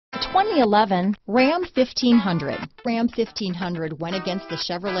2011 Ram 1500. Ram 1500 went against the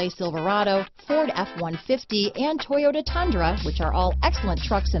Chevrolet Silverado, Ford F-150, and Toyota Tundra, which are all excellent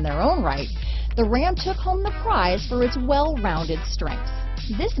trucks in their own right. The Ram took home the prize for its well-rounded strengths.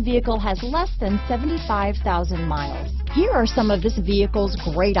 This vehicle has less than 75,000 miles. Here are some of this vehicle's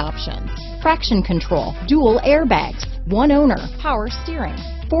great options: traction control, dual airbags, one owner, power steering,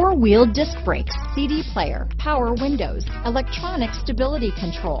 four-wheel disc brakes, CD player, power windows, electronic stability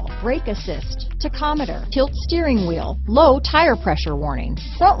control, brake assist, tachometer, tilt steering wheel, low tire pressure warning,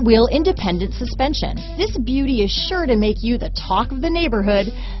 front wheel independent suspension. This beauty is sure to make you the talk of the neighborhood,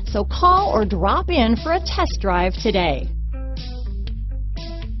 so call or drop in for a test drive today.